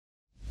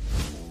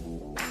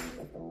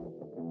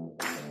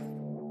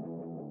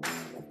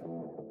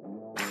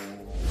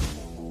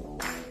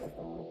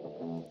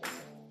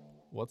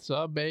What's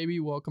up, baby?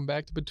 Welcome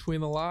back to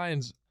Between the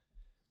Lines.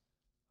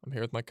 I'm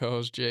here with my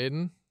co-host,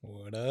 Jaden.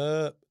 What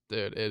up?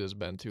 Dude, it has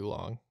been too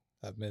long.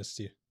 I've missed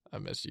you. I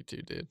missed you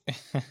too, dude.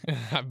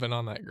 I've been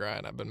on that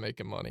grind. I've been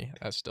making money.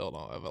 I still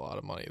don't have a lot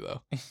of money,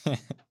 though.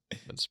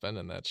 Been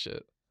spending that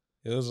shit.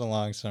 It was a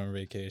long summer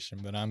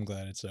vacation, but I'm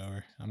glad it's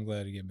over. I'm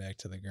glad to get back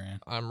to the grind.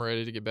 I'm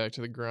ready to get back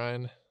to the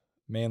grind.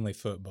 Mainly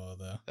football,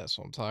 though. That's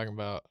what I'm talking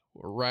about.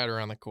 We're right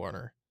around the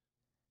corner.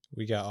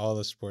 We got all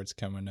the sports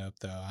coming up,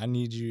 though. I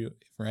need you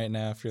right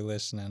now, if you're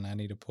listening, I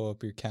need to pull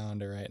up your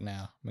calendar right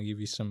now. I'm going to give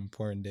you some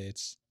important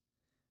dates.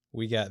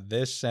 We got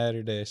this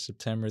Saturday,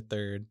 September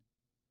 3rd.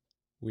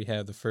 We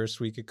have the first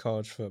week of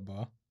college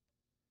football.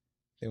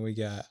 Then we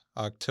got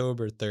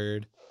October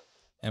 3rd,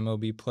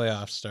 MLB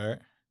playoff start.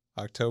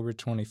 October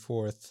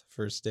 24th,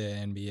 first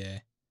day of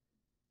NBA.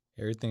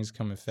 Everything's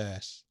coming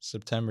fast.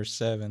 September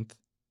 7th,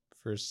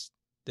 first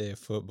day of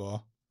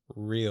football.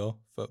 Real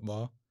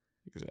football.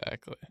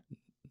 Exactly.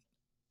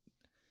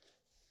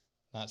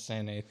 Not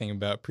saying anything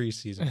about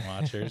preseason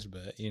watchers,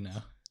 but, you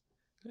know.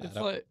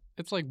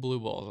 It's like blue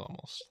balls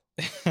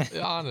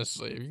almost.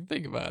 Honestly, if you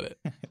think about it.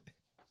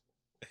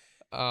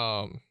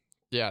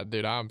 Yeah,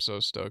 dude, I'm so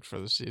stoked for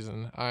the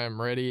season. I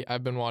am ready.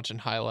 I've been watching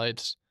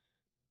highlights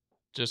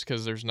just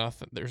because there's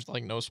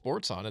like no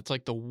sports on. It's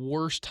like the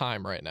worst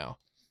time right now.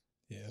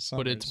 Yeah,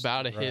 but it's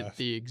about to hit rough.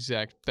 the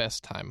exact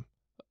best time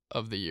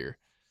of the year,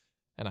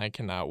 and I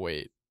cannot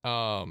wait.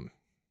 I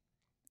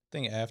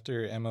think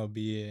after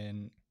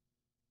MLB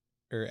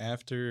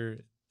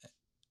after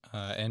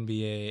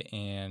NBA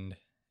and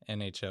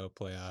NHL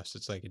playoffs,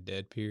 it's like a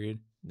dead period.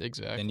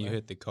 Exactly. Then you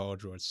hit the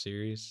College World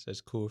Series.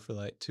 That's cool for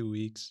like 2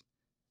 weeks,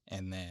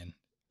 and then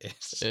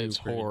it's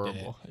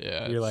horrible. Dead.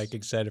 Yeah, you're like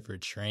excited for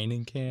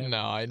training camp. No,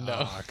 I know.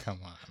 Oh, come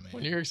on, man.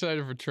 When you're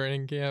excited for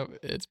training camp,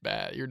 it's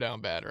bad. You're down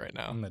bad right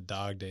now. On the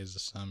dog days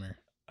of summer.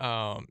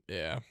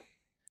 Yeah.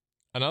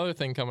 Another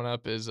thing coming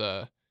up is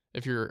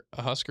if you're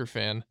a Husker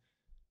fan,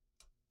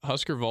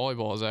 Husker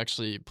volleyball is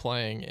actually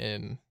playing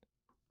in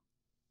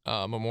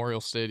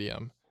Memorial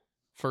Stadium.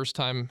 First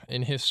time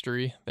in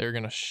history, they're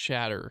gonna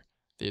shatter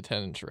the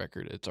attendance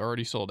record. It's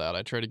already sold out.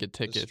 I tried to get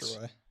tickets.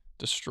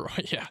 Destroy.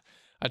 Yeah.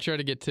 I tried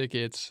to get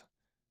tickets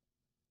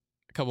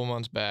a couple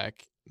months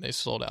back. They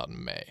sold out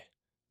in May.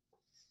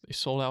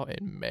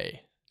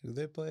 Who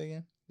they play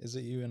again? Is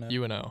it UNO?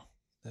 UNO.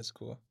 That's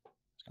cool.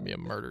 It's going to be a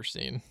murder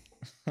scene.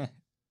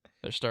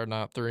 They're starting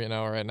out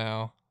 3-0 right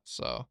now.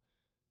 So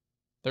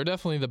they're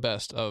definitely the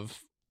best of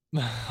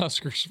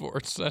Husker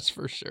sports. That's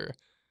for sure.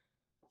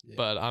 Yeah.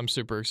 But I'm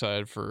super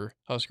excited for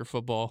Husker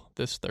football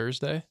this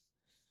Thursday.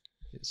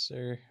 Yes,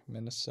 sir.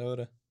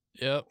 Minnesota.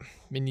 Yep.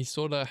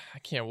 Minnesota. I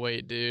can't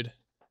wait, dude.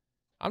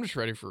 I'm just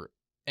ready for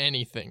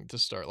anything to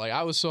start. Like,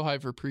 I was so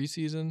hyped for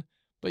preseason,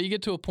 but you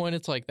get to a point,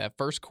 it's like that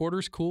first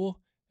quarter's cool,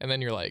 and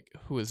then you're like,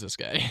 who is this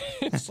guy?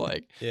 It's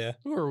like, yeah,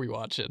 who are we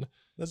watching?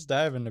 Let's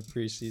dive into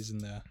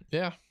preseason, though.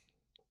 Yeah.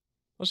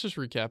 Let's just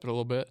recap it a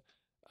little bit.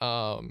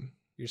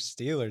 Your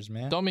Steelers,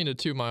 man. Don't mean to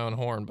toot my own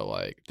horn, but,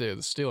 like, dude,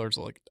 the Steelers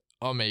look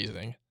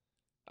amazing.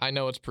 I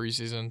know it's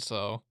preseason,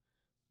 so,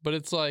 but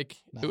it's like.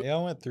 They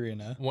all went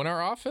 3-0. When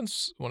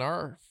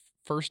our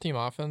first team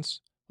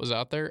offense was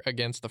out there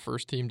against the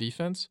first team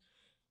defense,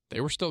 they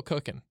were still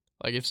cooking.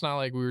 Like, it's not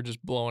like we were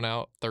just blowing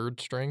out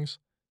third strings.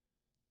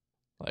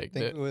 Like, I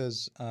think it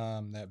was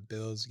that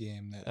Bills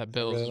game that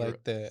Bills really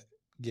like the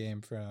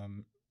game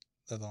from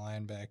the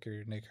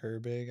linebacker Nick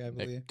Herbig, I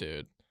believe.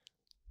 Dude,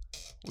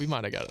 we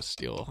might have got a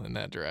steal in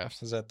that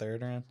draft. Was that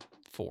third round?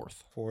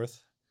 Fourth.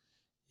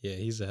 Yeah,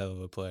 he's a hell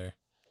of a player,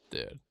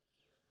 dude.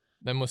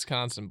 Them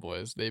Wisconsin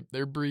boys,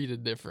 they're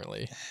breeded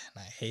differently.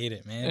 And I hate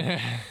it, man.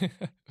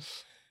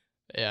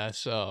 Yeah,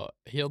 so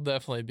he'll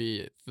definitely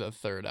be the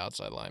third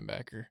outside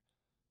linebacker.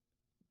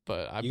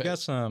 But I bet got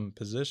some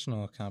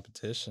positional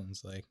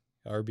competitions like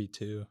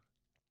RB2.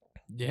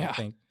 Yeah.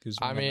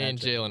 I mean,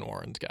 Jalen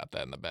Warren's got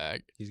that in the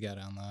bag. He's got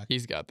it on lock.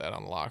 He's got that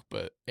on lock,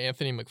 but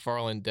Anthony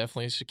McFarland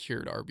definitely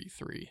secured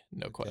RB3,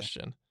 no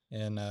question.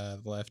 And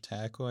left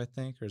tackle, I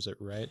think, or is it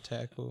right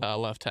tackle?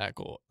 Left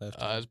tackle.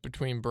 It's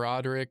between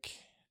Broderick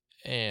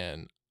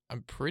and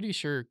I'm pretty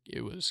sure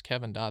it was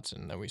Kevin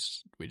Dotson that we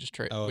just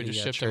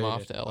shipped him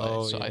off to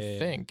LA. I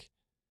think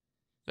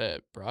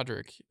that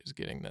Broderick is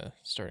getting the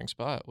starting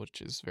spot,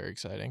 which is very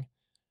exciting.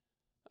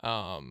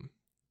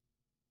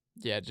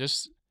 Yeah,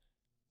 just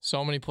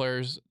so many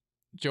players.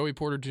 Joey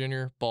Porter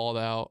Jr. balled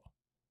out.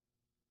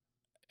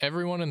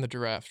 Everyone in the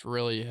draft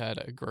really had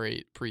a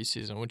great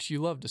preseason, which you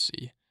love to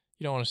see.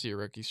 You don't want to see a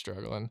rookie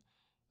struggling.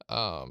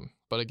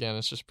 But again,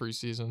 it's just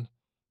preseason.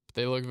 But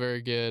they look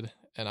very good,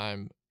 and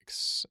I'm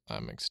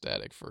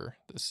ecstatic for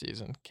this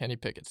season. Kenny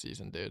Pickett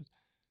season, dude.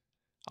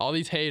 All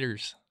these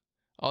haters,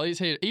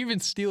 even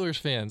Steelers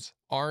fans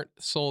aren't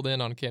sold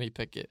in on Kenny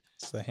Pickett.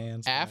 It's the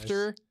hands.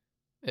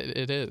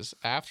 It is.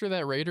 After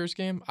that Raiders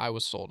game, I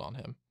was sold on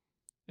him.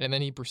 And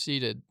then he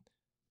proceeded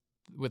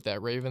with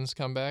that Ravens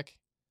comeback.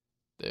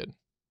 Dude,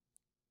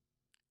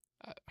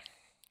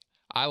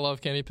 I love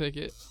Kenny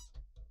Pickett.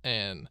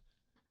 And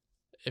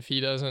if he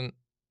doesn't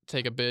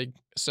take a big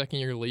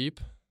second-year leap,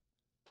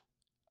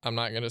 I'm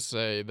not going to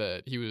say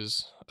that he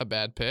was a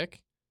bad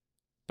pick,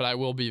 but I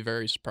will be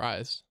very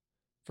surprised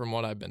from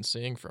what I've been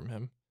seeing from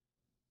him.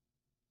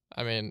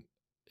 I mean,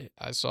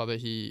 I saw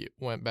that he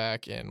went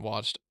back and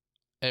watched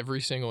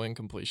every single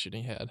incompletion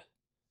he had.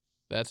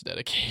 That's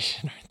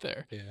dedication right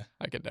there. Yeah.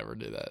 I could never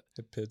do that.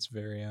 The Pitt's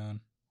very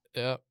own.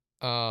 Yep.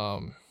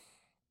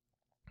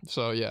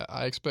 So, yeah,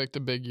 I expect a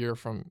big year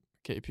from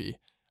KP.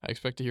 I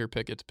expect to hear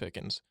Pickett's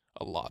Pickens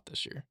a lot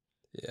this year.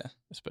 Yeah.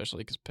 Especially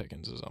because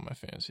Pickens is on my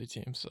fantasy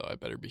team, so I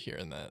better be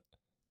hearing that.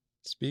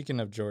 Speaking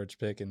of George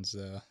Pickens,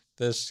 though,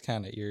 this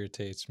kind of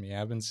irritates me.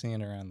 I've been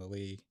seeing around the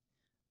league.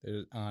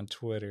 On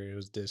Twitter, it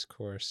was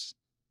discourse.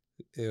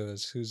 It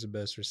was who's the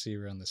best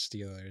receiver on the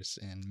Steelers,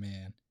 and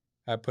man,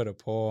 I put a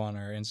poll on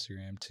our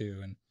Instagram too,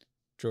 and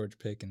George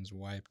Pickens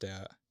wiped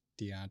out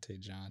Deontay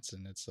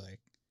Johnson. It's like,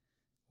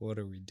 what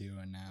are we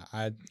doing now?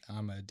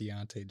 I'm a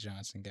Deontay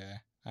Johnson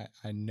guy.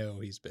 I know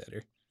he's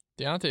better.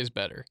 Deontay's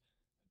better,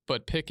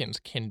 but Pickens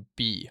can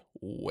be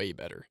way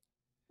better.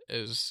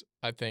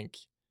 I think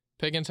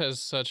Pickens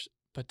has such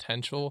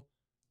potential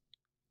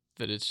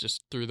that it's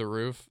just through the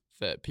roof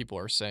that people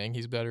are saying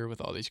he's better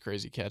with all these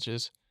crazy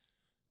catches.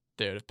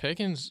 Dude, if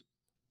Pickens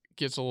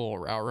gets a little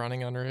route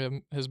running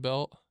under his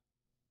belt,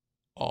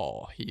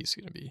 he's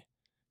going to be.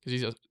 Because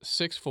he's a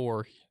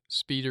 6'4",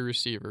 speeder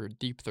receiver,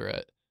 deep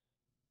threat,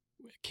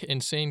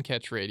 insane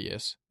catch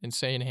radius,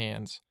 insane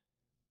hands,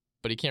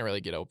 but he can't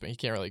really get open. He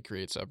can't really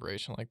create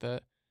separation like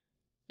that.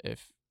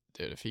 If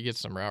he gets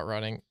some route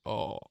running,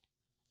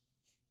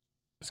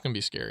 it's going to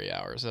be scary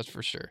hours, that's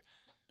for sure.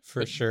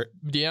 For sure.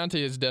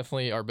 Deontay is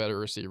definitely our better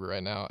receiver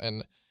right now,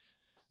 and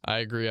I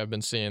agree. I've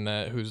been seeing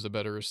that. Who's the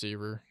better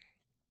receiver?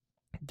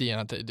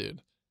 Deontay,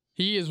 dude.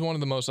 He is one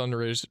of the most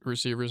underrated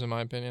receivers in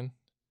my opinion.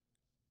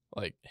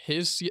 Like,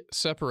 his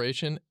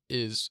separation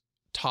is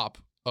top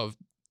of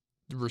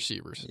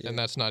receivers, and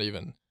that's not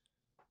even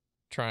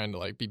trying to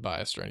like be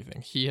biased or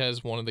anything. He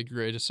has one of the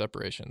greatest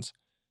separations,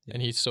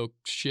 and he's so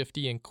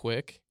shifty and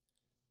quick.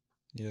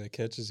 Yeah, the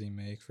catches he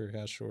make for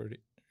how short,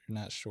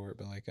 not short,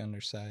 but like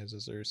undersized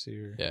as a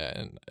receiver. Yeah,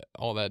 and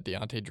all that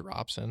Deontay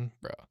drops in,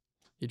 bro.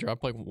 He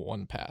dropped like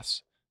one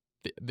pass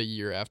the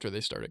year after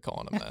they started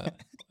calling him that.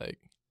 Like,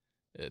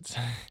 it's...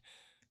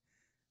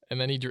 And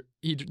then he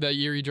that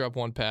year he dropped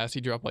one pass. He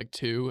dropped like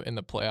two in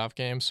the playoff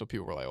game, so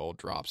people were like, "Oh,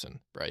 drops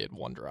in." Right? He had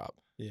one drop.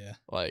 Yeah.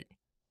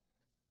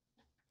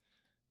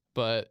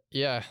 But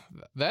yeah,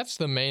 that's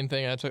the main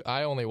thing I took.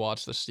 I only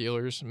watched the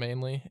Steelers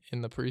mainly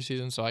in the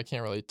preseason, so I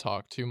can't really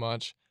talk too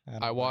much.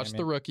 I watched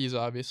the rookies,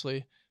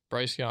 obviously.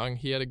 Bryce Young,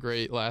 he had a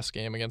great last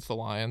game against the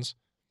Lions.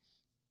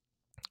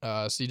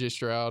 C.J.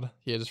 Stroud,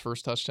 he had his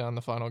first touchdown in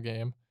the final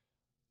game.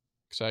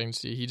 Exciting to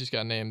see. He just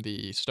got named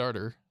the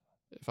starter,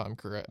 if I'm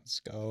correct. Let's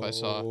go. If I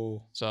saw.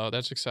 So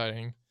that's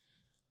exciting.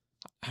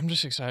 I'm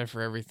just excited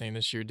for everything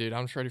this year, dude.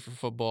 I'm just ready for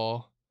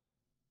football.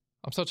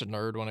 I'm such a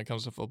nerd when it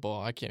comes to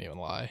football. I can't even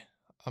lie.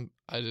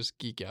 I just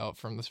geek out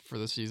for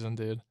the season,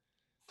 dude.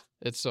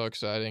 It's so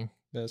exciting.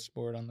 Best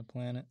sport on the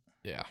planet.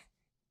 Yeah.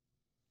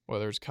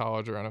 Whether it's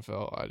college or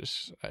NFL,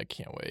 I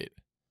can't wait.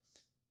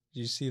 Did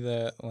you see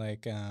that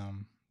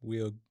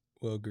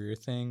Will Greer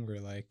thing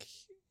where like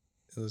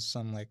it was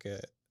some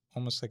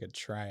almost like a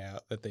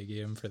tryout that they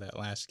gave him for that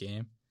last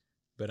game?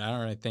 But I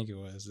don't really think it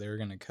was. They were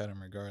going to cut him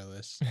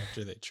regardless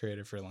after they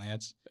traded for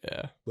Lance.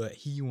 Yeah. But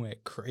he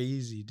went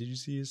crazy. Did you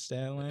see his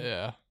stat line?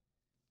 Yeah.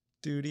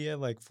 Dude, he had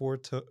like 4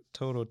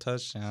 total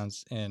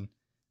touchdowns, and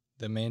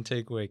the main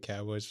takeaway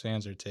Cowboys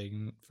fans are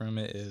taking from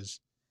it is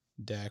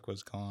Dak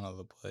was calling all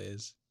the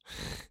plays.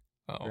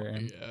 Oh,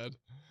 my God.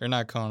 They're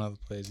not calling all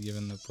the plays,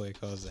 giving the play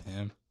calls to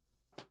him.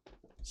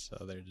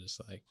 So they're just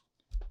like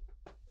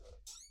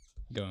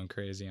going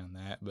crazy on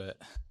that. But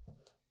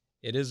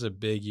it is a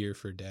big year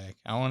for Dak.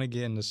 I want to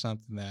get into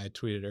something that I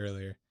tweeted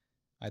earlier.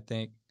 I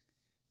think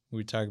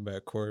we talk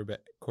about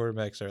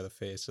quarterbacks are the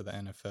face of the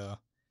NFL.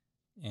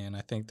 And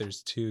I think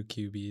there's 2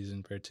 QBs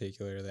in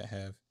particular that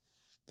have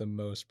the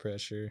most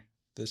pressure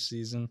this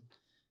season.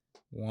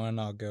 One,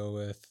 I'll go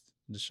with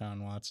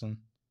Deshaun Watson.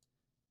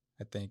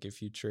 I think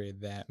if you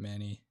trade that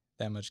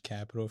much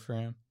capital for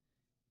him,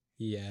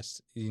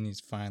 he's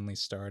finally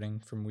starting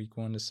from week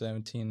 1 to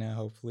 17 now.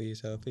 Hopefully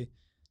he's healthy.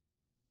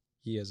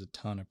 He has a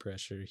ton of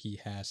pressure. He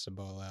has to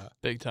ball out.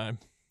 Big time.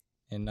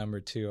 And number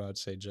 2, I would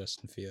say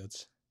Justin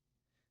Fields.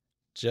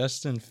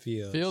 Justin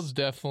Fields. Fields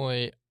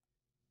definitely,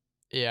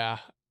 yeah.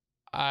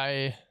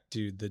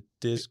 Dude, the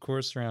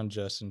discourse around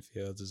Justin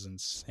Fields is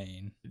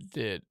insane.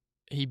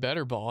 He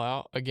better ball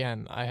out.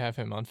 Again, I have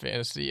him on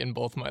fantasy in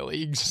both my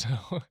leagues,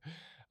 so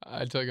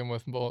I took him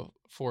with both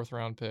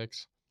 4th-round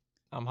picks.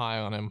 I'm high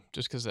on him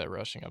just because that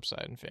rushing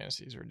upside in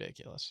fantasy is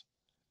ridiculous.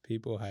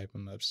 People hype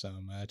him up so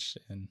much,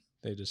 and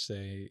they just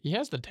say... He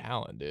has the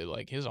talent, dude.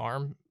 Like, his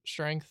arm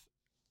strength,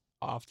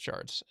 off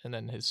charts, and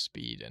then his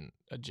speed and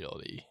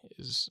agility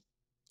is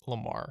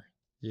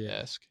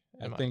Lamar-esque.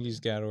 I think he's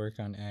got to work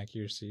on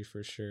accuracy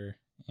for sure.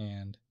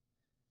 And,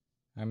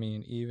 I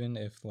mean, even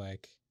if,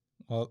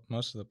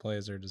 most of the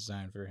plays are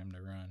designed for him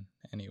to run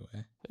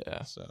anyway.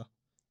 Yeah. So.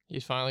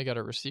 He's finally got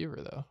a receiver,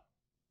 though.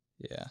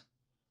 Yeah.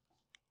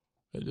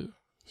 I do.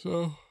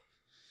 So,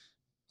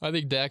 I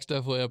think Dak's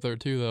definitely up there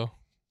too, though.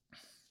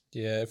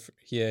 Yeah,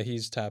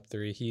 he's top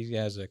 3. He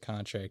has a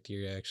contract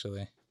year,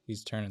 actually.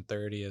 He's turning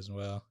 30 as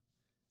well.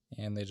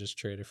 And they just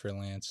traded for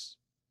Lance.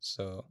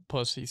 So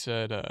Plus, he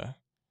said, I'm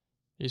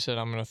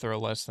going to throw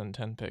less than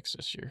 10 picks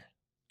this year.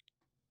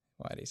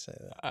 why'd he say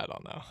that? I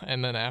don't know.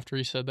 And then after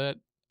he said that,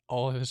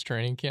 all of his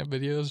training camp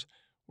videos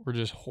were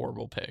just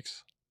horrible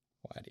picks.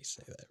 Why'd he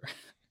say that?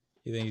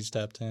 You think he's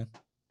top 10?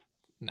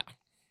 No.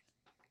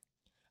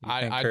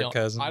 I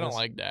don't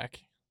like Dak.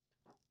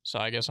 So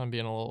I guess I'm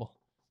being a little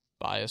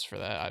biased for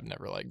that. I've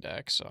never liked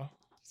Dak, so.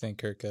 You think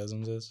Kirk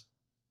Cousins is?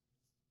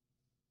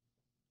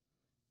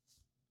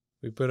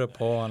 We put a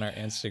poll on our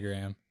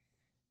Instagram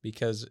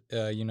because,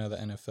 you know, the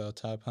NFL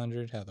Top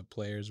 100, how the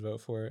players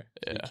vote for it.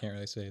 Yeah. You can't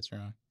really say it's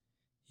wrong.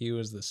 He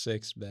was the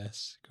 6th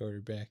best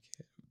quarterback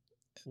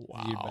viewed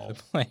by the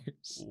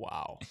players.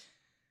 Wow.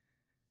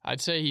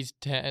 I'd say he's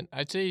 10.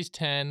 He's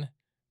 10,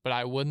 but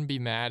I wouldn't be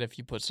mad if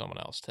you put someone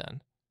else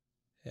 10.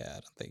 Yeah, I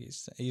don't think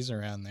he's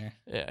around there.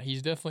 Yeah,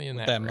 he's definitely in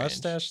With that that range.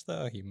 mustache,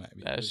 though, he might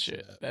be. That's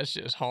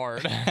just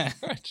hard.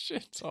 That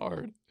shit's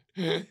hard.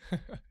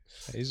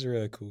 He's a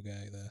really cool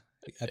guy, though.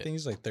 I think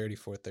he's like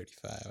 34,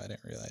 35. I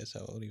didn't realize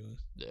how old he was.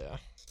 Yeah.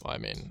 Well, I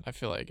mean, I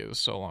feel like it was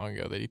so long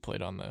ago that he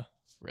played on the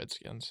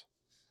Redskins.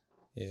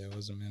 Yeah, it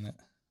was a minute.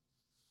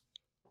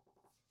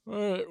 All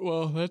right.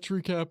 Well, let's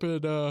recap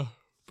it.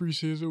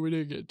 Preseason. We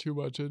didn't get too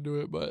much into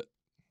it, but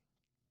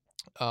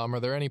are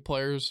there any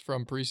players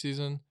from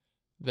preseason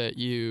that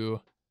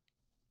you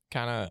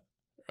kind of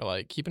are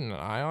like keeping an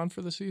eye on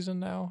for the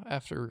season now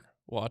after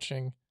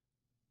watching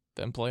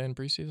them play in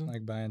preseason?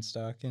 Like buying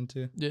stock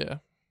into? Yeah.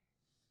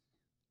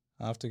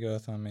 I'll have to go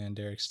with my man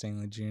Derek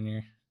Stingley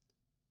Jr.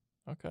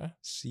 Okay.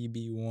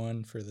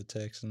 CB1 for the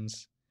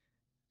Texans.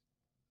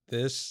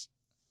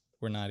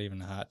 We're not even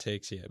hot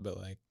takes yet, but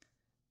like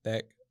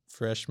that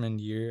freshman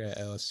year at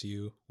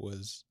LSU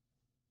was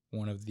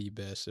one of the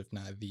best, if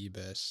not the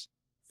best,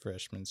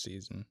 freshman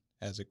season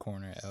as a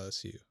corner at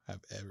LSU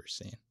I've ever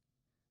seen.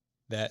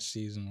 That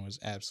season was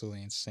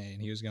absolutely insane.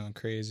 He was going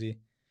crazy.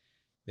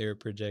 They were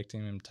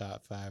projecting him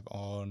top 5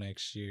 all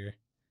next year.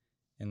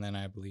 And then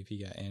I believe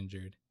he got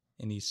injured.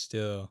 And he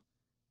still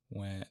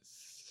went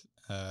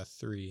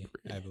 3,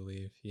 I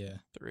believe. Yeah.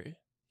 3.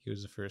 He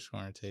was the first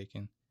corner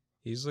taken.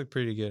 He's looked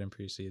pretty good in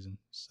preseason.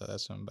 So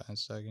that's what I'm buying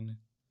stock into.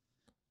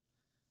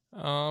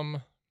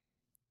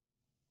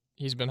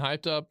 He's been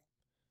hyped up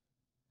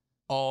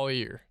all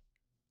year.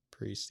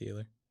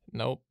 Pre-Steeler.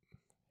 Nope.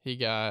 He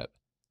got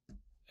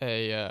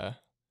a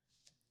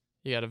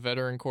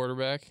veteran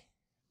quarterback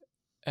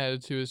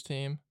added to his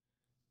team.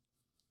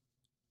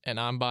 And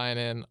I'm buying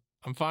in.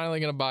 I'm finally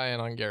going to buy in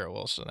on Garrett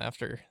Wilson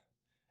after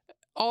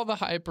all the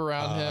hype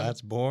around him.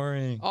 That's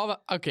boring. All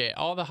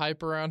the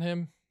hype around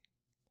him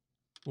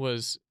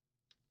was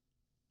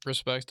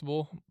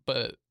respectable,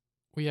 but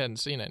we hadn't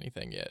seen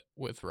anything yet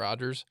with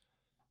Rodgers.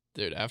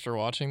 Dude, after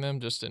watching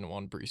them just in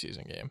one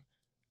preseason game,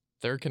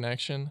 their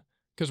connection,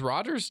 because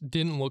Rodgers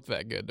didn't look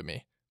that good to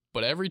me,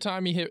 but every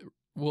time he hit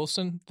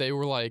Wilson, they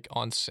were like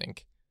on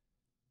sync.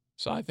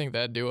 So I think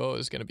that duo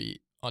is going to be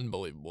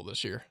unbelievable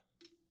this year.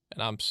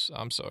 And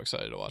I'm so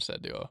excited to watch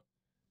that duo.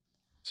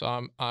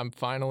 So I'm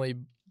finally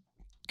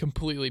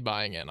completely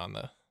buying in on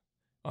the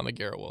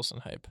Garrett Wilson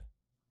hype.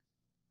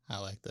 I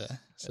like that.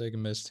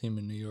 Second best team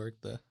in New York,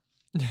 though.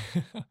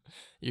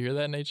 You hear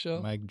that, Nate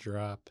Show? Mic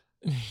drop.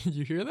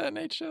 You hear that,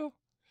 Nate Show?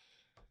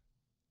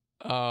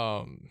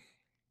 Yeah,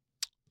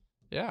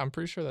 I'm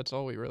pretty sure that's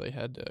all we really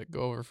had to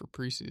go over for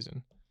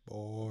preseason.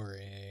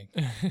 Boring.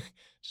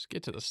 Just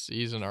get to the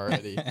season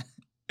already.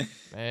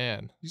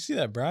 Man. You see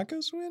that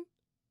Broncos win?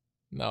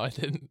 No, I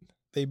didn't.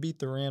 They beat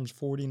the Rams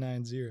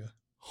 49-0.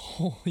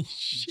 Holy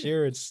shit.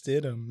 Jared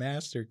Stidham,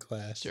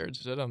 masterclass. Jared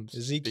Stidham's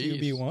Is he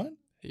beast. QB1?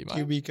 He might,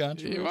 QB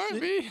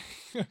controversy?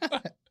 He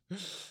might be.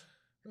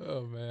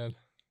 Oh, man.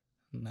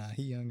 Nah,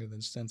 he younger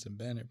than Stetson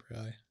Bennett,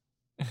 probably.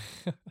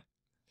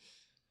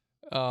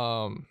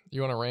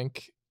 You want to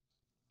rank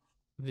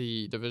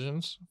the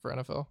divisions for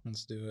NFL?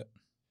 Let's do it.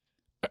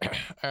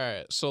 All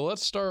right, so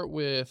let's start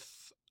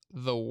with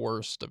the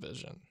worst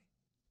division.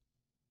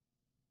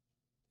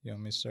 You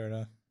want me to start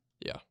off?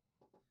 Yeah.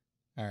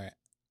 All right.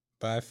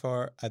 By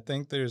far, I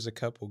think there's a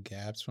couple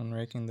gaps when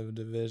ranking the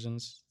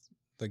divisions.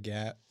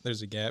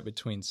 There's a gap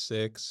between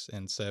 6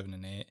 and 7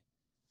 and 8.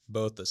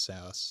 Both the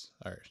Souths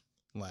are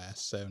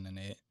last, 7 and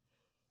 8.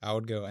 I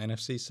would go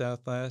NFC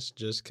South last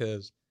just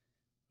because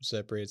what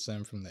separates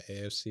them from the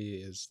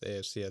AFC is the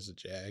AFC has the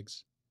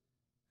Jags.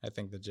 I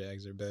think the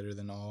Jags are better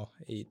than all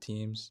 8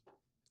 teams.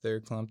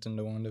 They're clumped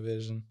into one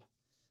division.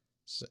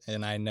 So,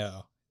 and I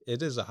know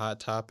it is a hot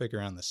topic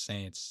around the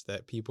Saints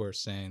that people are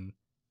saying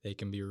they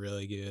can be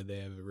really good. They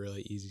have a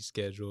really easy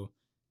schedule.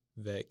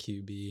 Vet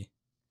QB.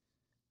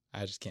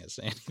 I just can't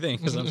say anything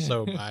because I'm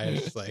so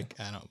biased. Like,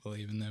 I don't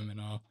believe in them at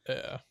all.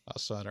 Yeah.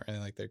 Also, I don't really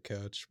like their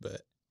coach,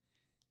 but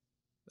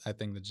I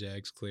think the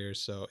Jags clear.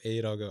 So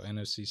 8, I'll go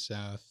NFC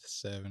South.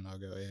 7, I'll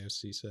go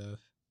AFC South.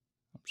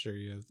 I'm sure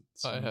you have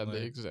I had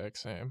the exact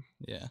same.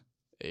 Yeah.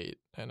 8,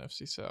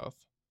 NFC South.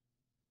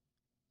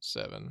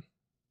 7,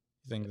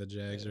 You think the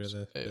Jags are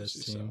the AFC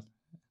best team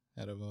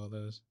South. out of all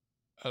those?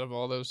 Out of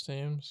all those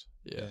teams?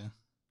 Yeah.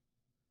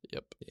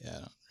 Yep. Yeah,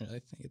 I don't really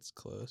think it's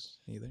close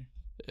either.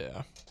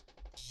 Yeah.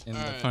 And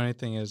the funny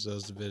thing is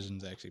those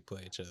divisions actually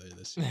play each other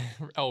this year.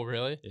 Oh,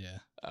 really? Yeah.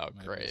 Oh,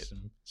 great.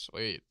 Free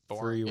Sweet.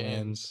 Boring games.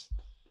 wins.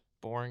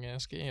 Boring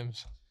ass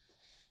games.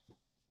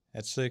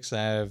 At 6,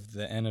 I have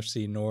the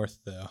NFC North,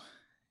 though.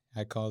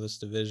 I call this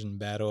division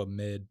Battle of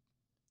Mid.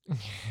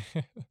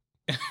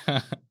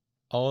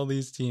 All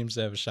these teams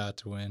have a shot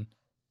to win.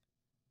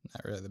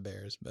 Not really the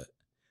Bears, but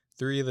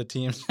 3 of the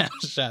teams have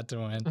a shot to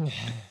win.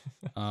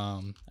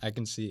 I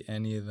can see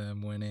any of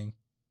them winning.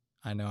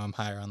 I know I'm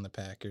higher on the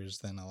Packers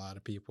than a lot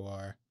of people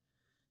are.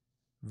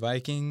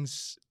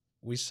 Vikings,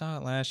 we saw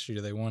it last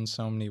year. They won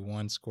so many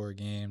one-score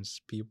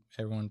games.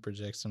 Everyone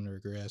projects them to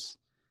regress.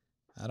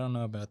 I don't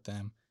know about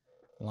them.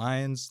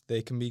 Lions,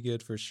 they can be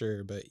good for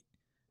sure, but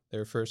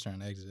they're a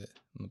first-round exit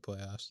in the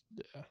playoffs.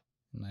 Yeah.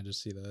 And I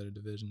just see the other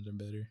divisions are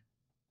better.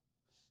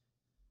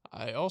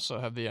 I also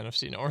have the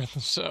NFC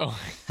North, so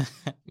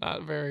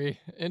not very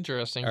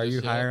interesting. Are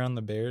you higher on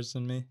the Bears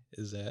than me?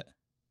 Is that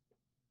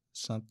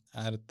something?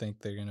 I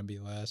think they're going to be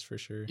last for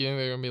sure. You think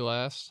they're going to be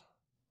last?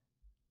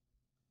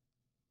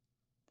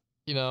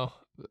 You know,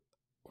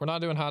 we're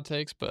not doing hot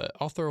takes, but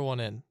I'll throw one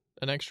in.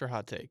 An extra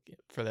hot take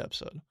for the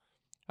episode.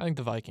 I think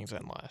the Vikings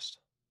end last.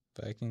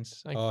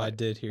 Vikings? I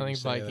did hear you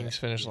say that. I think Vikings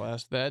finish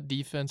last. That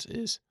defense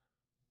is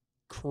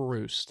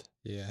cruised.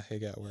 Yeah, it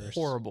got worse.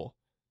 Horrible.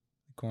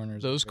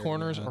 Those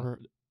corners are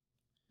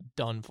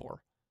done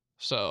for.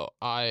 So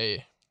at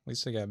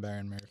least they got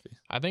Byron Murphy.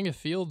 I think if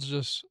Fields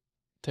just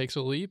takes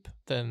a leap,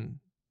 then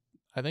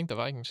I think the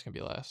Vikings can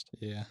be last.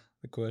 Yeah.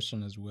 The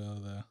question is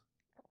will, though.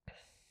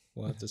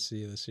 We'll have to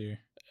see this year.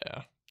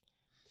 Yeah.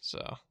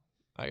 So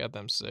I got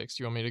them 6.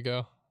 You want me to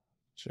go?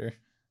 Sure.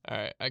 All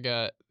right. I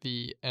got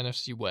the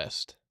NFC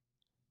West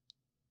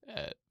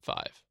at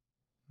 5.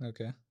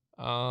 Okay.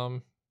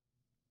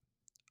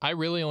 I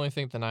really only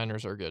think the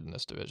Niners are good in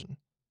this division.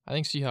 I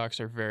think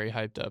Seahawks are very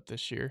hyped up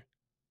this year.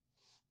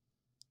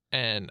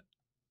 And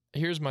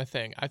here's my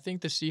thing. I think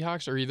the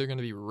Seahawks are either going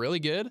to be really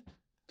good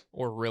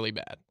or really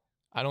bad.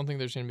 I don't think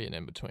there's going to be an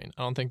in-between.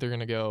 I don't think they're going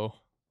to go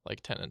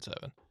like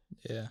 10-7.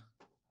 Yeah.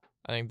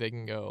 I think they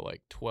can go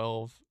like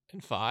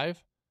 12-5,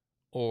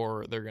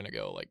 or they're going to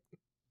go like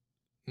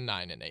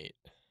 9-8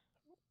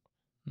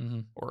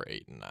 or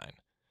 8-9.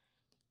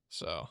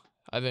 So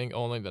I think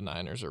only the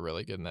Niners are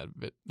really good in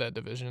that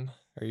division.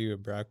 Are you a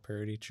Brock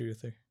Purdy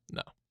truther?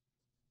 No.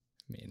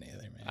 Me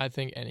neither, man. I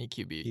think any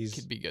QB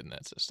could be good in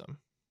that system.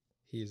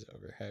 He's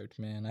overhyped,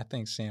 man. I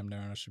think Sam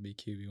Darnold should be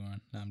QB1.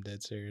 I'm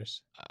dead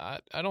serious. I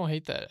don't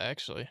hate that,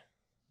 actually.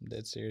 I'm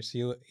dead serious.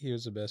 He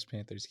was the best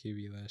Panthers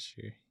QB last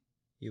year.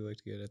 He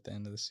looked good at the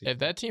end of the season. If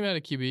that team had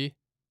a QB,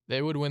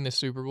 they would win the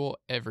Super Bowl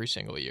every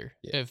single year.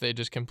 Yeah. If they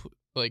just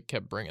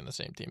kept bringing the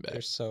same team back.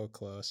 They're so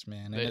close,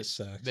 man, and it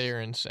sucks.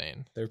 They're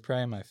insane. They're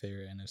probably my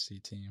favorite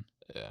NFC team.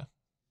 Yeah.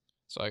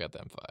 So I got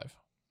them 5.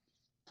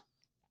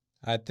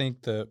 I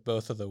think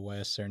both of the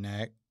Wests are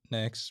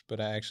next, but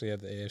I actually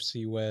have the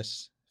AFC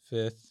West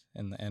 5th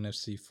and the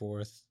NFC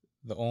 4th.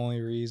 The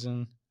only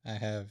reason I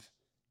have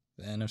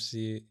the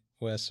NFC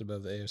West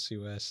above the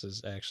AFC West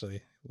is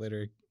actually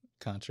literally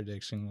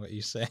contradiction what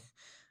you say.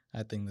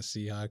 I think the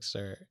Seahawks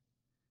are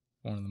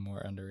one of the more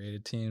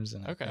underrated teams,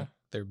 and I think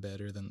they're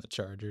better than the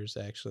Chargers,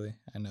 actually.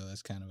 I know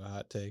that's kind of a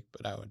hot take,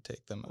 but I would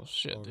take them over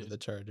the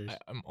Chargers.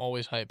 I'm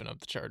always hyping up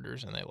the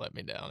Chargers, and they let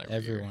me down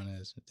Everyone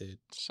is, dude.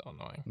 It's so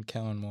annoying. And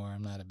Kellen Moore,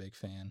 I'm not a big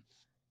fan.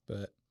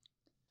 But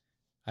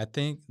I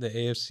think the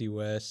AFC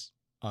West,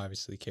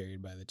 obviously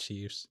carried by the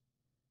Chiefs.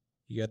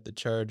 You got the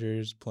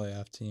Chargers,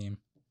 playoff team.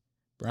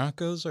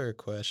 Broncos are a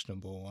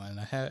questionable one.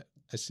 I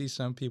see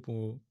some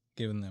people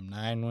giving them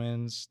 9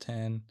 wins,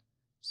 10.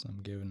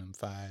 Some giving them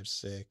 5,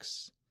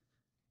 6.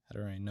 I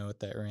don't really know what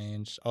that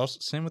range. Also,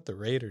 same with the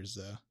Raiders,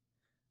 though.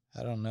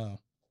 I don't know.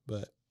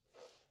 But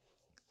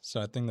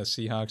so I think the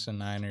Seahawks and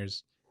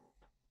Niners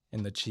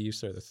and the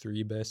Chiefs are the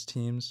 3 best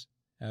teams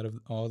out of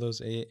all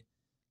those 8.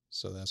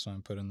 So that's why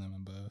I'm putting them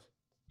above.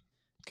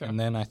 Okay. And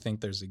then I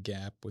think there's a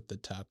gap with the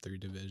top 3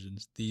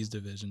 divisions. These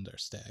divisions are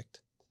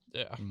stacked.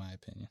 Yeah. In my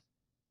opinion.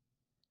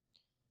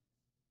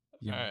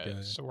 All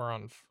right. So we're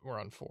on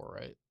 4,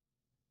 right?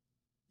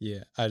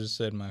 Yeah, I just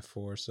said my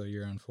 4, so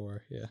you're on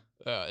 4, yeah.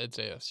 It's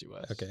AFC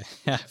West. Okay,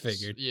 I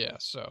figured. Yeah,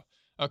 so,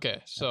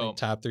 okay, so. I think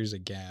top 3's a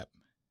gap.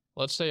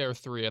 Let's say our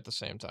 3 at the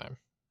same time.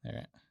 All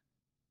right.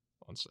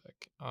 One sec.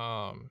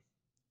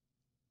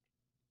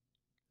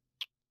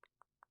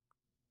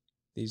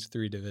 These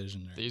 3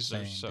 divisions are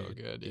insane, so dude.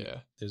 Good, yeah.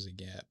 There's a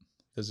gap.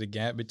 There's a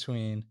gap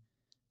between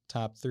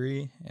top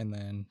 3 and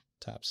then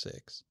top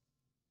 6.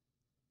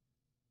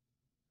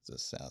 It's a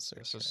South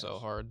Circle. This is so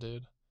hard,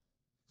 dude.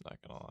 Not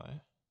gonna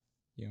lie.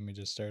 You want me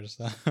to just start us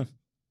off?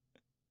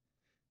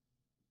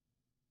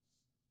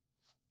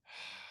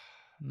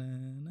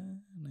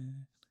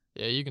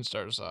 Yeah, you can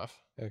start us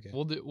off. Okay.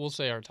 We'll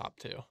say our top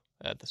 2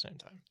 at the same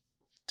time.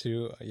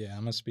 2, yeah, I'm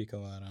gonna speak a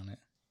lot on it.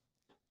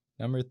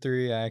 Number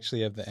 3, I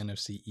actually have the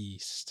NFC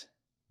East.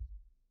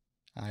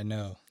 I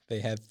know They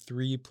had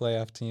 3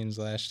 playoff teams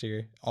last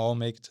year, all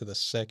make it to the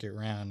second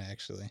round,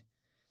 actually.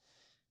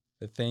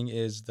 The thing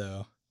is,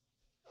 though,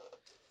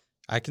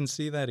 I can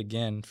see that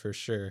again for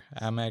sure.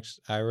 I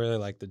really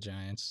like the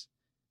Giants,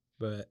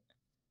 but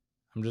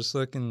I'm just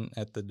looking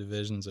at the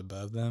divisions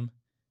above them.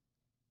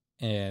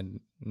 And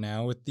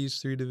now with these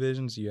 3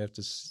 divisions, you have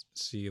to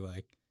see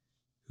like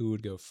who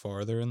would go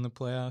farther in the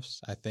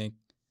playoffs. I think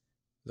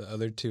the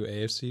other 2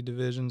 AFC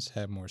divisions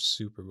have more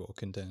Super Bowl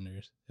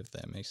contenders, if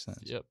that makes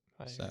sense. Yep.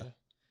 I hear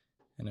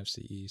NFC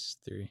East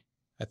 3.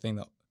 I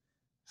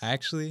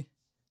actually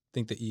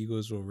think the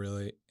Eagles will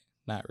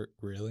not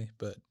really,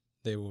 but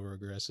they will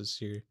regress this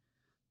year,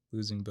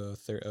 losing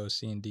both their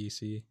OC and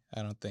DC.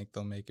 I don't think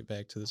they'll make it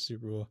back to the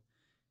Super Bowl.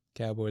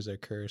 Cowboys are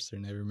cursed.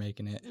 They're never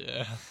making it.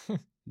 Yeah.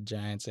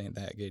 Giants ain't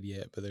that good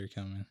yet, but they're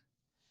coming.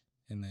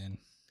 And then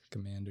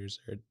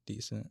Commanders are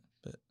decent,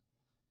 but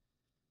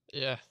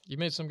Yeah, you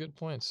made some good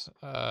points.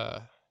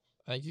 I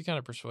think you kind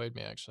of persuade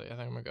me, actually. I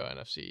think I'm going to go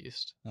NFC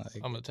East.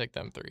 I'm going to take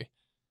them 3.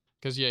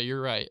 Because, yeah,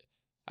 you're right.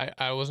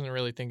 I wasn't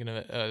really thinking of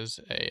it as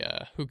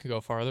a who can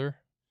go farther,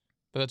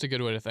 but that's a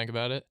good way to think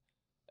about it.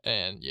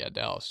 And, yeah,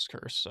 Dallas is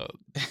cursed, so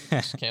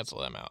just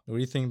cancel them out. What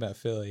do you think about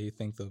Philly? You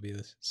think they'll be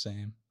the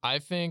same? I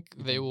think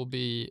they will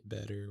be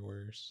better or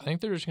worse? I think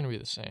they're just going to be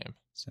the same.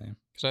 Same.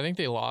 Because I think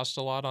they lost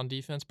a lot on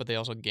defense, but they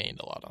also gained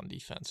a lot on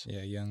defense.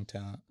 Yeah, young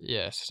talent.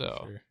 Yeah,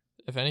 so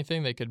if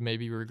anything, they could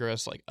maybe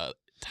regress like a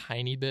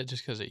tiny bit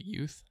just because of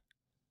youth.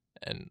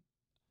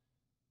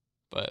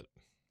 But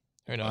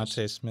who knows?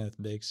 Devontae Smith,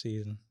 big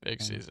season.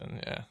 Big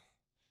season, yeah.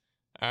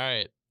 All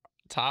right,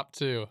 top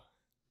 2.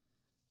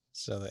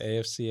 So the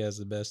AFC has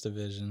the best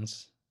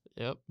divisions.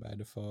 Yep. By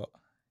default.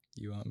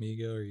 You want me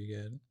to go or you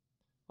got it?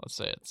 Let's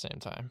say it at the same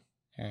time.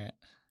 All right.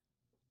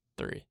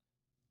 3,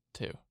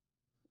 2,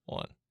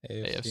 1.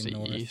 AFC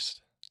North.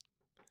 East.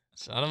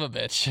 Son of a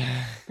bitch.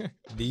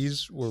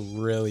 These were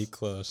really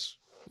close.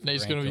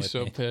 Nate's going to be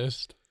so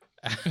pissed.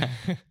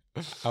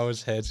 I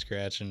was head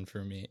scratching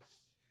for me.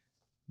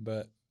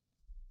 But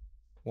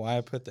why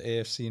I put the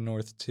AFC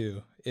North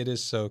 2? It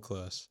is so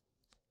close.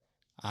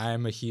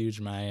 I'm a huge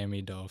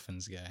Miami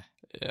Dolphins guy.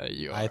 Yeah,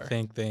 you are. I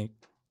think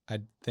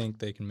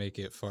they can make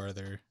it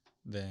farther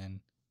than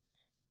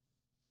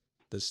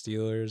the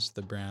Steelers,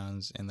 the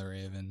Browns, and the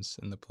Ravens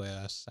in the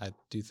playoffs. I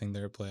do think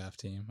they're a playoff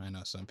team. I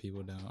know some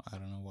people don't. I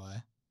don't know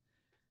why.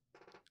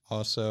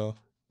 Also,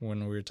 when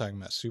we were talking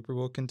about Super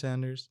Bowl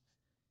contenders,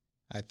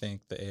 I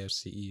think the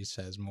AFC East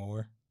has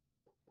more.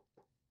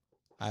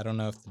 I don't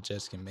know if the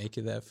Jets can make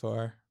it that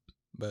far,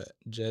 but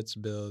Jets,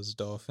 Bills,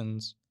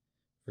 Dolphins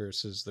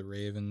versus the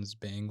Ravens,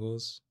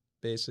 Bengals,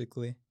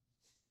 basically.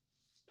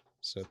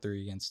 So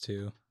 3 against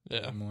 2.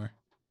 Yeah. More.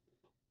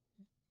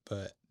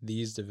 But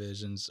these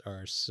divisions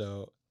are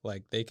so,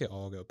 like, they could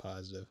all go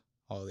positive,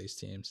 all these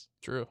teams.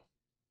 True.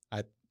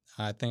 I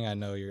think I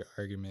know your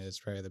argument is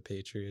probably the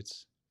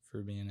Patriots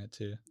for being it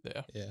too.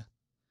 Yeah. Yeah.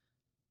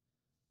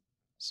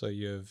 So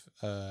you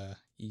have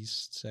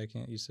East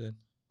second, you said?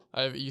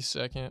 I have East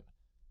second.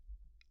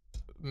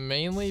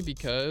 Mainly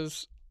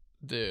because,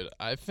 dude,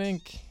 I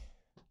think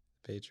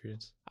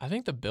Patriots. I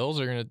think the Bills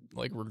are going to,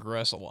 like,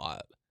 regress a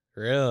lot.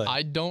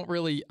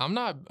 Really? I'm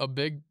not a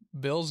big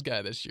Bills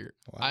guy this year.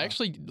 Wow. I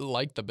actually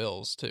like the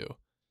Bills too.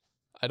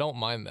 I don't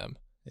mind them.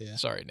 Yeah.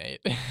 Sorry,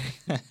 Nate.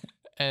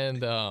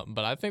 And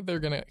but I think they're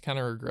gonna kind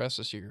of regress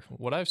this year.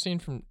 What I've seen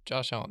from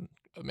Josh Allen,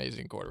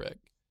 amazing quarterback,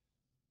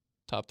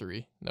 top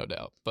 3, no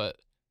doubt. But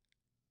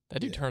that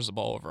dude turns the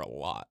ball over a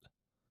lot.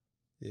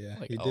 Yeah,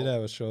 like, he did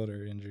have a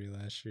shoulder injury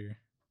last year.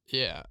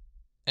 Yeah,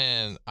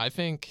 and I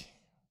think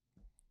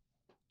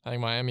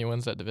Miami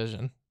wins that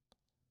division.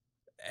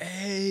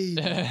 Hey,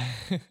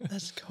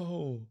 let's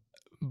go.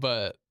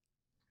 But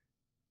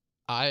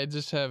I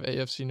just have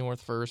AFC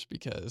North first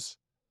because,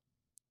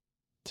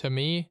 to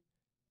me,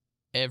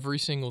 every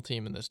single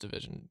team in this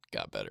division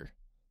got better.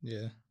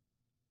 Yeah.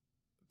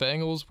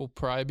 Bengals will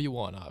probably be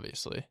 1,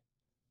 obviously.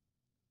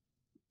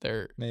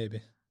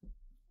 Maybe.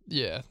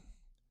 Yeah.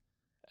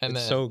 And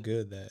it's so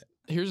good that.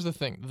 Here's the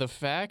thing. The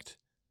fact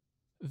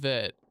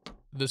that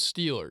the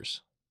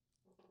Steelers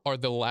are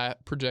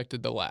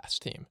projected the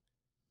last team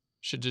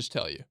should just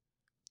tell you.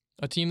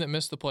 A team that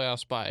missed the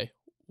playoffs by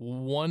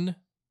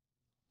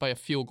a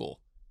field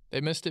goal.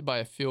 They missed it by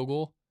a field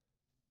goal,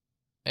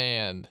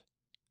 and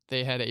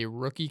they had a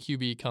rookie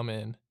QB come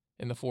in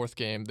the 4th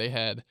game. They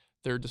had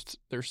their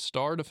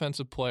star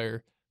defensive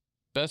player,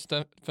 best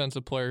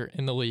defensive player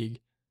in the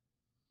league,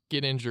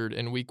 get injured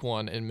in week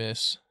 1 and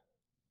miss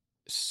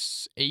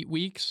 8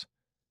 weeks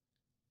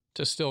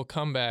to still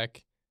come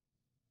back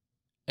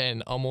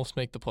and almost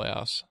make the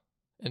playoffs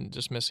and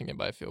just missing it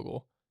by a field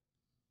goal.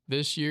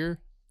 This year,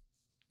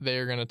 they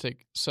are going to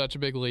take such a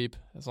big leap,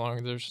 as long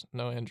as there's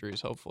no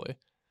injuries, hopefully,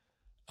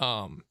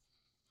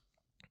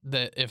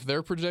 that if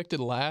they're projected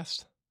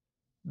last,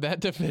 that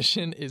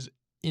division is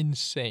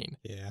insane.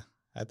 Yeah,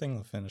 I think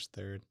they'll finish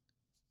 3rd.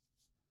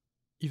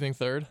 You think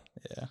 3rd?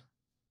 Yeah.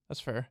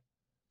 That's fair.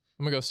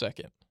 I'm going to go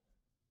 2nd.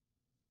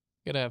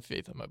 Got to have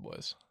faith in my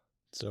boys.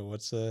 So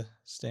what's the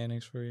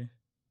standings for you?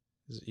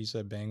 You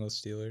said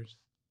Bengals, Steelers?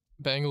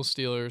 Bengals,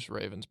 Steelers,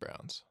 Ravens,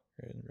 Browns.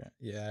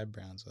 Yeah, I have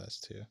Browns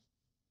last two.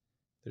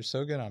 They're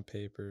so good on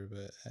paper,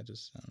 but I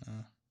just don't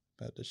know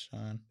about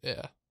Deshaun.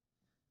 Yeah.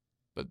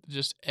 But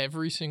just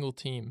every single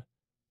team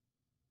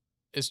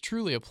is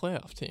truly a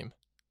playoff team.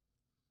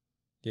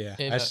 Yeah,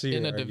 in I a, see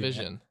in your a argument,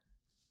 division.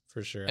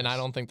 for sure. And I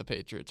don't think the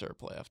Patriots are a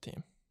playoff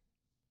team.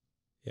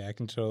 Yeah, I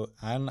can totally.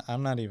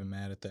 I'm not even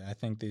mad at that. I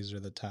think these are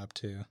the top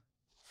two,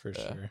 for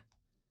sure.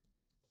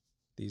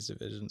 These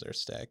divisions are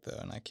stacked though,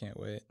 and I can't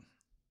wait.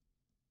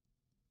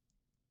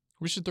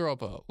 We should throw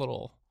up a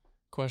little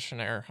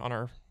questionnaire on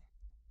our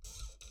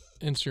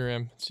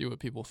Instagram, see what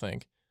people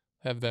think.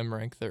 Have them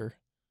rank their.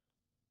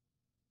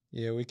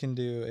 Yeah, we can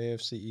do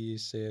AFC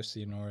East,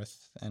 AFC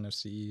North,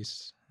 NFC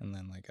East, and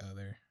then like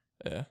other.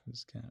 Yeah.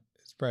 It's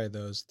probably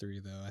those three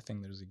though. I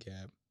think there's a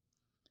gap.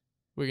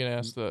 We can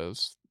ask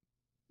those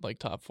like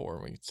top four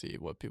and we can see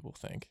what people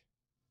think.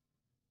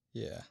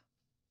 Yeah.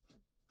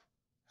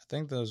 I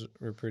think those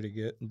were pretty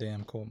good.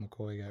 Damn, Colt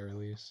McCoy got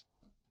released.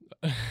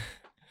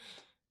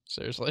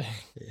 Seriously.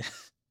 Yeah.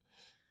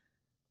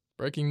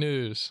 Breaking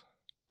news.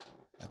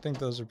 I think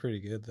those are pretty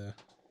good though.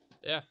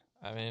 Yeah.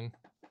 I mean,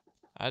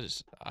 I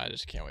just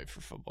can't wait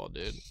for football,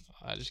 dude.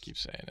 I just keep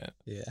saying it.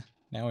 Yeah.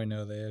 Now we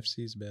know the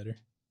AFC's better.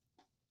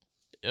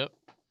 Yep.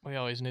 We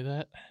always knew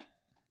that.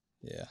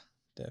 Yeah,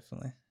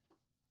 definitely.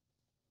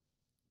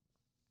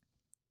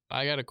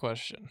 I got a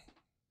question.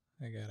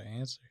 I got an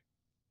answer.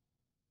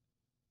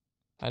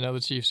 I know the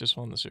Chiefs just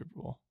won the Super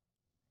Bowl.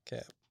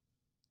 Cap.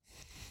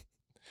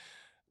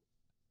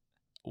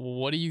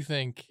 What do you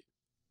think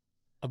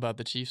about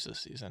the Chiefs this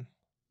season?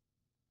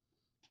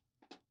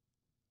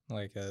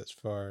 Like as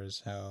far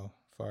as how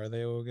far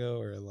they will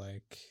go, or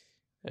like.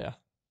 Yeah.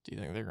 Do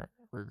you think they're going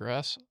to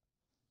regress?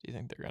 Do you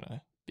think they're going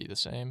to be the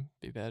same,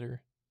 be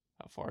better?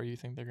 How far do you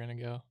think they're going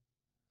to go?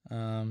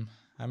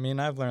 I mean,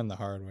 I've learned the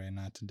hard way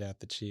not to doubt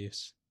the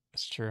Chiefs.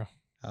 It's true.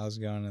 I was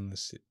going in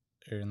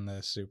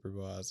the Super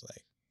Bowl. I was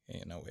like,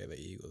 ain't no way the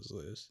Eagles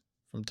lose.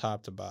 From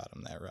top to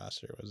bottom, that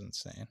roster was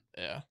insane.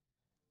 Yeah.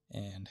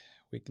 And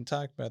we can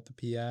talk about the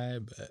PI,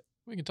 but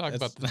we can talk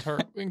about the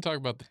turf. We can talk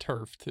about the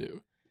turf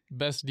too.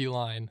 Best D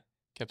line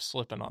kept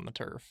slipping on the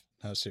turf.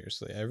 No,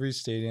 seriously, every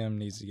stadium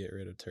needs to get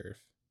rid of turf.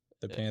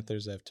 The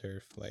Panthers have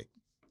turf. Like,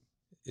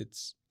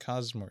 it's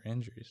caused more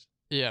injuries.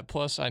 Yeah.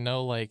 Plus, I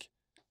know like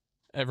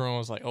everyone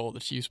was like, "Oh, the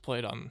Chiefs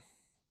played on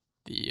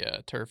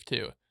the turf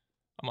too."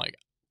 I'm like,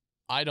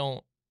 I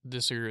don't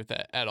disagree with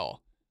that at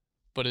all.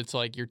 But it's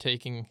like you're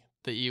taking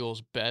the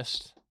Eagles'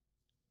 best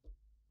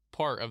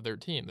part of their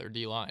team, their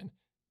D-line,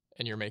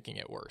 and you're making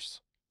it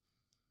worse.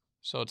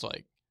 So it's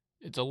like,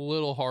 it's a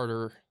little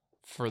harder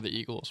for the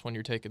Eagles when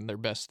you're taking their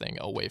best thing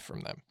away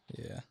from them.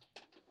 Yeah.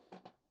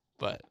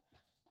 But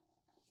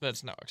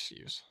that's no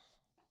excuse.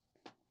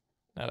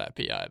 Now that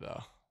PI,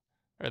 though,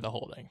 or the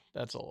holding,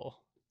 that's a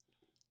little.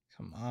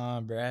 Come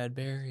on,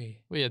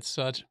 Bradbury. We had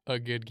such a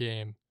good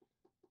game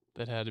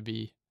that had to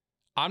be.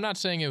 I'm not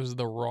saying it was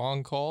the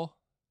wrong call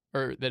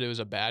or that it was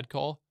a bad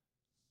call.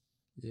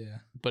 Yeah.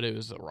 But it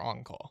was the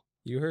wrong call.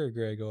 You heard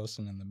Greg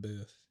Olsen in the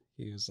booth.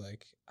 He was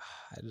like,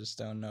 I just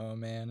don't know,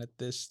 man. At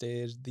this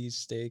stage, these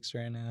stakes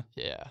right now.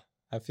 Yeah.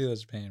 I feel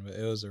his pain, but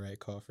it was the right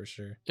call for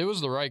sure. It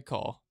was the right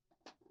call.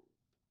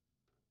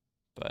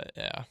 But,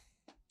 yeah.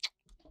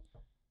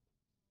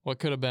 What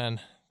could have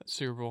been? That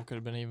Super Bowl could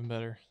have been even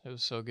better. It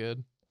was so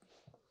good.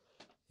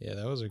 Yeah,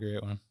 that was a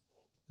great one.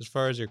 As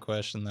far as your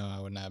question, though, I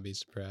would not be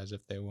surprised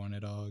if they won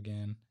it all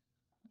again.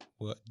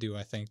 What do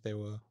I think they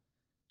will?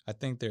 I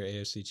think they're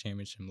AFC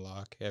Championship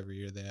lock every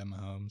year they have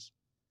Mahomes.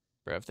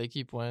 Bro, if they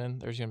keep winning,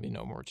 there's going to be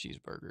no more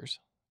cheeseburgers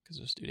because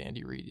this dude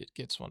Andy Reid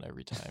gets one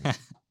every time.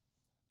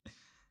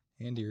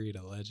 Andy Reid,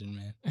 a legend,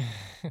 man.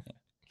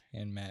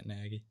 And Matt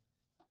Nagy.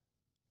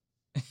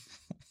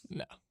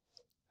 No.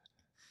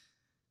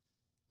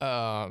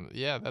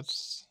 Yeah,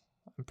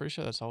 I'm pretty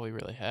sure that's all we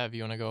really have.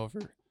 You want to go over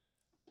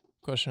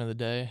question of the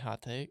day,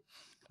 hot take?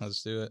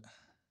 Let's do it.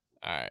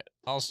 All right,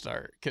 I'll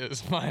start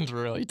because mine's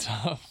really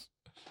tough.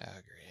 Oh,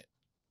 great.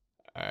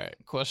 All right,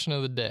 question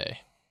of the day.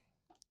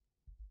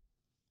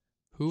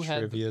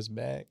 Trivia's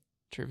back.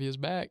 Trivia's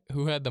back.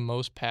 Who had the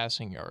most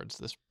passing yards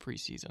this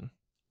preseason?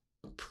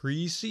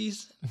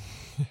 Preseason?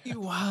 You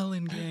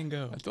wildin',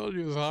 Gango. I told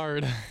you it was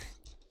hard.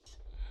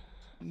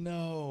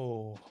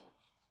 No.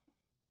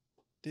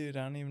 Dude,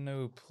 I don't even know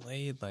who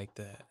played like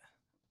that.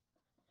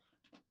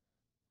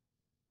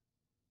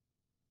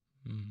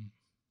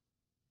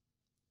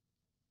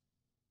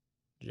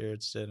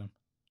 Jared Stidham.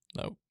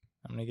 Nope.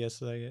 How many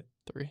guesses I get?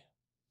 3.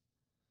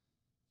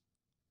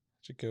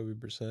 Jacoby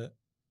Brissett.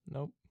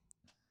 Nope.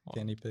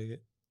 Kenny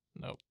Pickett.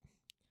 Nope.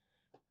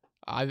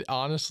 I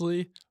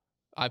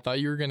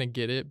thought you were going to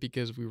get it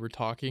because we were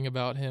talking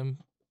about him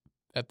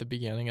at the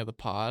beginning of the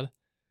pod.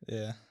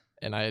 Yeah.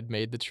 And I had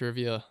made the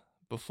trivia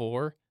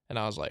before, and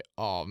I was like,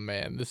 oh,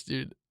 man, this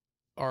dude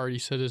already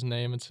said his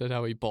name and said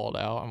how he balled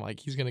out. I'm like,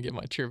 he's going to get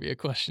my trivia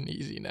question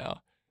easy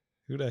now.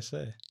 Who'd I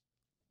say?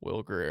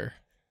 Will Greer.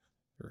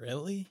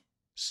 Really?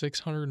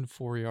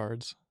 604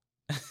 yards.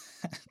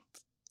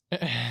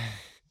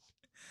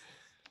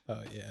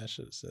 Oh, yeah, I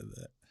should have said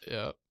that.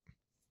 Yeah.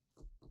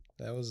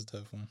 That was a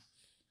tough one.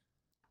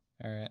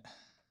 All right.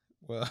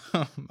 Well,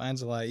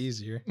 mine's a lot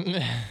easier.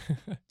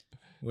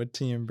 What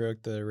team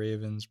broke the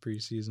Ravens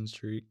preseason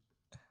streak?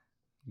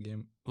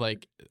 Game.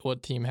 Like,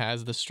 what team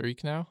has the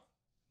streak now?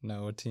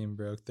 No, what team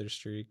broke their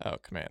streak? Oh,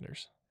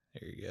 Commanders.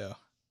 There you go.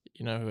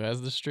 You know who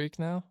has the streak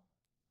now?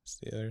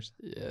 Steelers.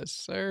 Yes,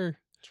 sir.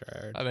 Try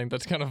hard. I think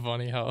that's kind of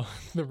funny how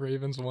the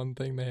Ravens one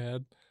thing they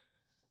had,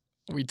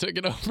 we took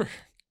it over.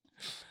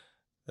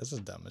 That's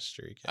the dumbest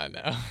streak. I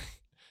know.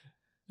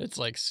 It's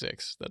like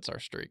 6. That's our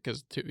streak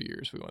because 2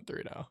 years we went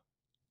through now.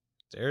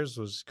 Theirs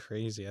was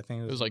crazy. I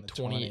think It was in like the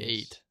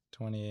 28.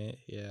 28,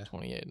 yeah.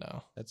 28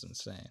 now. That's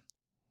insane.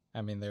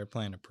 I mean, they were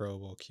playing a Pro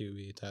Bowl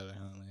QB, Tyler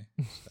Huntley.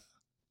 So.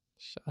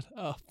 Shut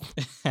up.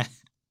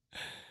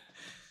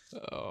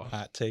 Oh.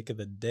 Hot take of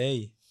the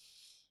day.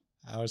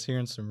 I was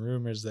hearing some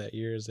rumors that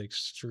yours is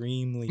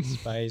extremely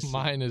spicy.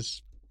 Mine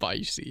is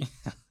spicy.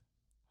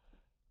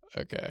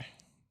 Okay.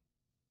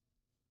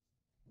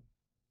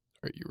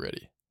 Are you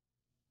ready?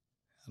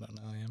 I don't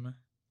know, am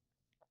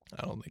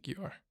I? I don't think you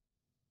are.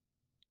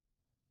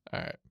 All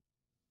right.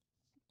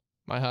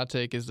 My hot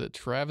take is that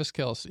Travis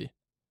Kelce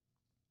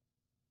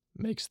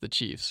makes the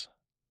Chiefs,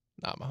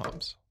 not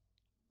Mahomes.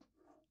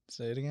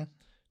 Say it again.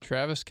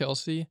 Travis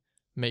Kelce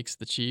makes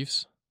the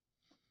Chiefs,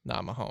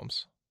 not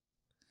Mahomes.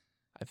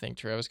 I think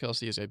Travis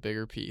Kelce is a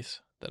bigger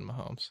piece than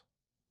Mahomes.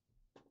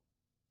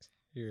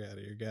 You're out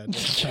of your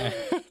goddamn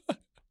mind.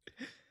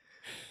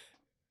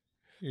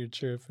 You're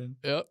tripping.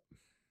 Yep.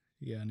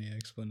 You got any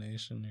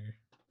explanation or?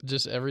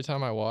 Just every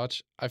time I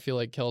watch, I feel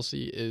like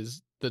Kelce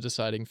is the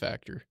deciding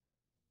factor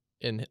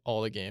in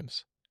all the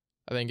games.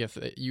 I think if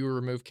you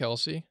remove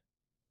Kelce,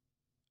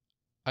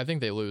 I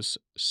think they lose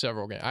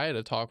several games. I had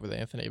a talk with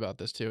Anthony about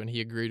this too, and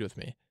he agreed with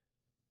me.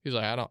 He was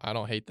like, I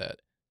don't hate that.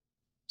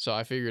 So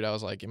I figured, I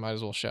was like, you might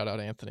as well shout out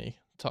Anthony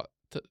to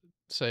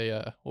say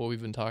what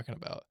we've been talking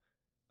about.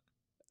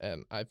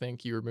 And I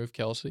think you remove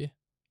Kelce,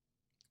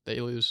 they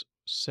lose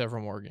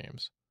several more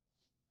games.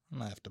 I'm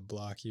going to have to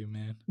block you,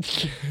 man.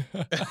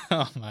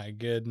 Oh, my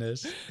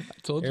goodness. I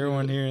told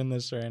Everyone you. hearing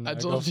this right now, I go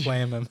told you.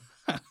 flame him.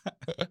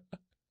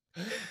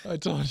 I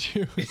told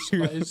you it was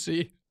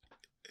spicy.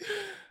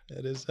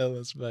 That is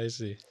hella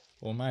spicy.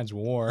 Well, mine's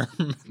warm.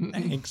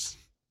 Thanks.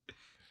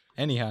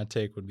 Any hot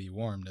take would be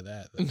warm to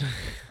that, though,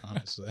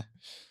 honestly.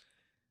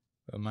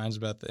 But mine's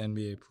about the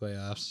NBA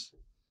playoffs.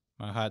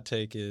 My hot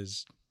take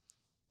is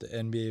the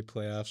NBA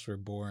playoffs were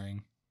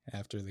boring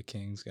after the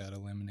Kings got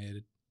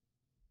eliminated.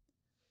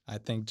 I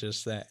think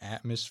just that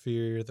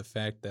atmosphere, the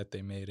fact that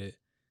they made it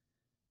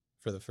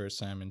for the first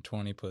time in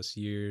 20 plus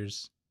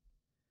years,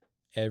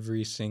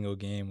 every single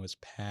game was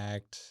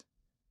packed.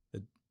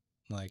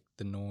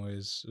 The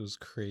noise was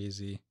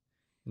crazy.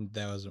 And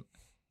that was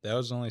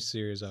the only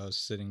series I was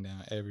sitting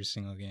down every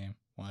single game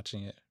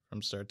watching it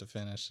from start to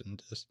finish.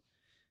 And just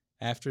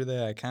after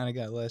that, I kind of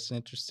got less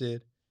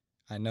interested.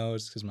 I know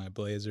it's because my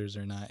Blazers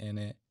are not in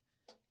it.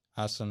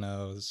 I also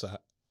know it's a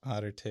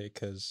hotter take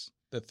because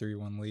the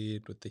 3-1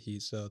 lead with the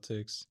Heat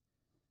Celtics.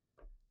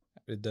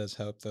 It does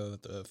help, though,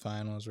 that the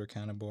finals were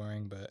kind of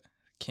boring, but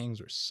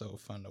Kings were so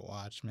fun to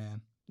watch,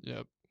 man.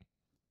 Yep.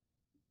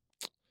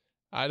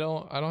 I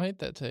don't hate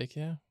that take,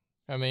 yeah.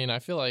 I mean, I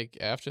feel like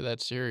after that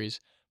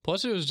series,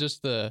 plus it was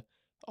just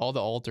all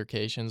the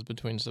altercations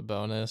between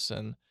Sabonis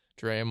and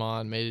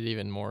Draymond made it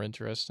even more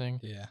interesting.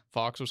 Yeah.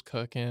 Fox was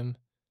cooking.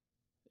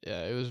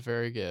 Yeah, it was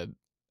very good.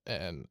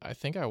 And I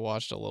think I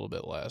watched a little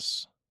bit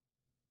less.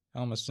 I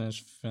almost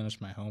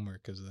finished my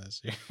homework because of that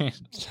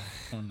series.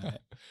 One night.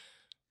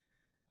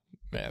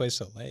 Man. Play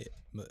so late,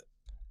 but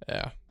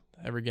yeah,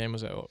 every game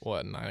was at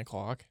what, 9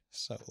 o'clock?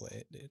 so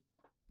late, dude.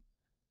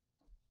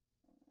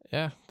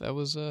 Yeah, that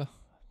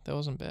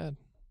wasn't bad.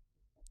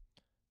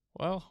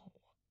 Well,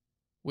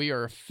 we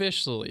are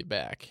officially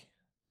back.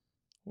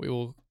 We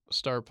will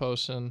start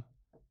posting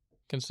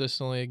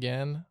consistently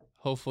again.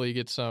 Hopefully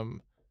get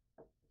some.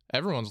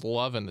 Everyone's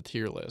loving the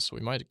tier list.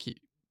 We might keep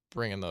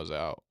bringing those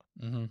out.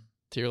 Mm-hmm.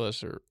 Tier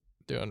lists are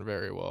doing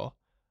very well.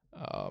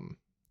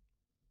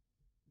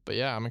 But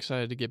yeah, I'm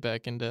excited to get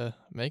back into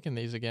making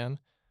these again.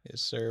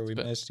 Yes, sir. We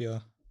missed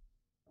you.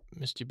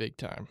 Missed you big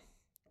time.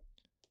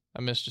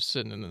 I miss just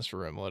sitting in this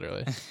room,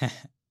 literally.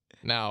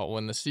 Now,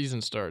 when the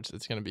season starts,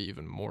 it's going to be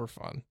even more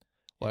fun.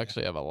 We'll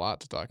actually have a lot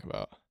to talk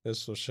about.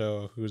 This will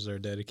show who's our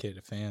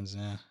dedicated fans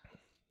now.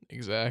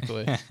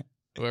 Exactly.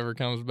 Whoever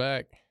comes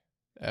back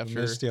We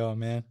missed y'all,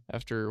 man.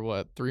 after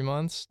what, 3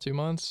 months, 2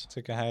 months?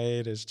 Took a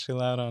hiatus.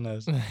 Chill out on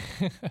us.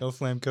 Go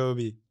flame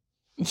Kobe.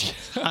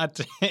 Hot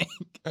take.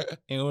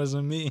 It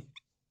wasn't me.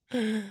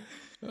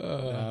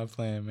 Nah, I'm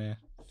playing, man.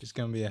 It's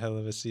going to be a hell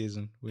of a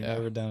season. We've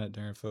never done it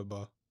during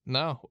football.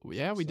 No,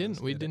 yeah, we So didn't.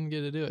 let's We get it. didn't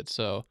get to do it.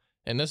 So,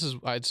 and this is,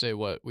 I'd say,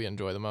 what we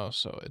enjoy the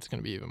most. So it's going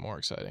to be even more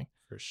exciting.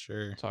 For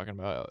sure. Talking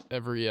about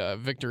every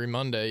Victory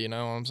Monday, you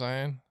know what I'm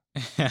saying?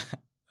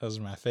 Those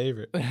are my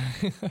favorite.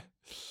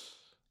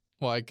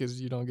 Why?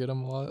 Because you don't get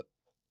them a lot?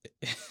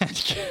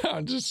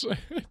 I'm just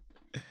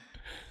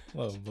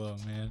Low blow,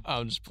 man.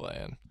 I'm just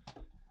playing.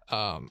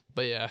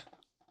 But yeah,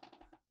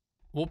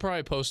 we'll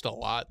probably post a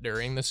lot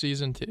during the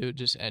season too.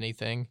 Just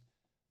anything.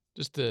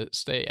 just to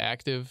stay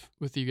active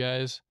with you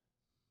guys.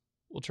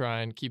 We'll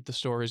try and keep the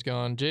stories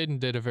going. Jaden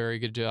did a very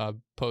good job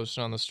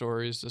posting on the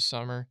stories this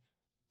summer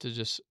to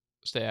just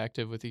stay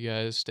active with you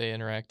guys, stay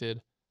interacted.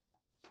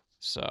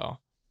 So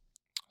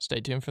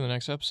stay tuned for the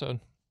next episode.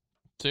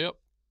 See ya.